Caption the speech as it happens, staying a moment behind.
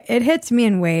it hits me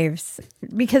in waves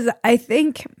because I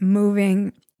think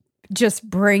moving just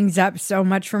brings up so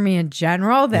much for me in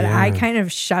general that I kind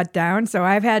of shut down. So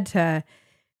I've had to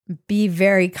be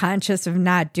very conscious of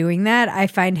not doing that. I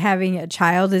find having a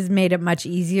child has made it much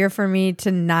easier for me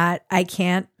to I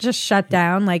can't just shut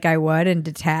down like I would and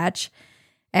detach.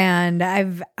 And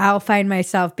I'll find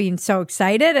myself being so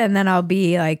excited and then I'll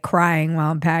be like crying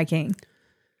while I'm packing.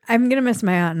 I'm going to miss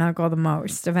my aunt and uncle the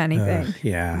most of anything.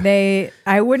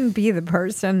 I wouldn't be the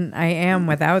person I am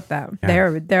without them.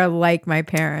 Yeah. They're like my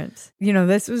parents. You know,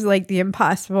 this was like the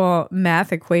impossible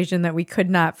math equation that we could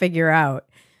not figure out.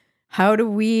 How do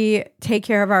we take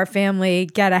care of our family,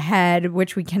 get ahead,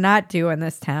 which we cannot do in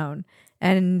this town?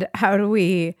 And how do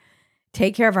we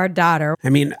take care of our daughter? I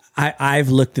mean, I've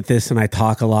looked at this and I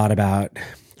talk a lot about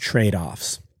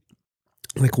trade-offs.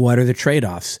 Like, what are the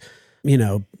trade-offs? You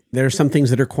know, there are some things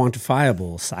that are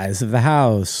quantifiable: size of the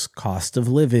house, cost of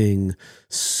living,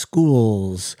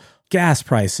 schools, gas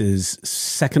prices,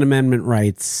 Second Amendment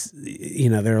rights. You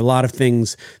know, there are a lot of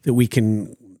things that we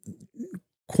can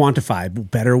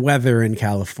quantify. Better weather in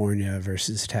California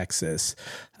versus Texas.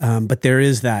 But there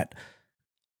is that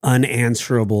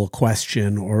unanswerable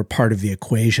question or part of the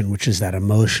equation, which is that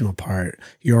emotional part.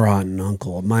 Your aunt and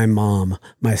uncle, my mom,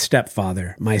 my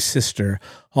stepfather, my sister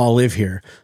all live here.